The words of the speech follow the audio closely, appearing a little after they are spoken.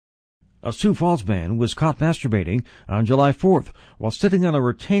A Sioux Falls man was caught masturbating on July 4th while sitting on a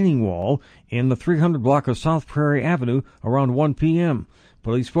retaining wall in the 300 block of South Prairie Avenue around 1 p.m.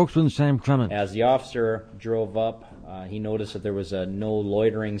 Police spokesman Sam Clements. As the officer drove up, he noticed that there was a no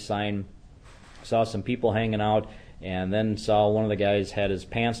loitering sign, saw some people hanging out, and then saw one of the guys had his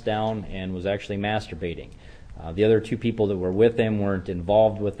pants down and was actually masturbating. The other two people that were with him weren't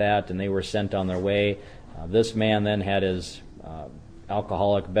involved with that, and they were sent on their way. This man then had his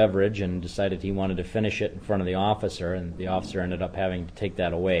alcoholic beverage and decided he wanted to finish it in front of the officer, and the officer ended up having to take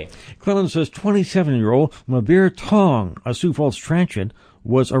that away. Clemens says 27-year-old Mabir Tong, a Sioux Falls transient,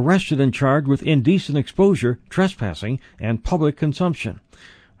 was arrested and charged with indecent exposure, trespassing, and public consumption.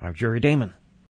 I'm Jerry Damon.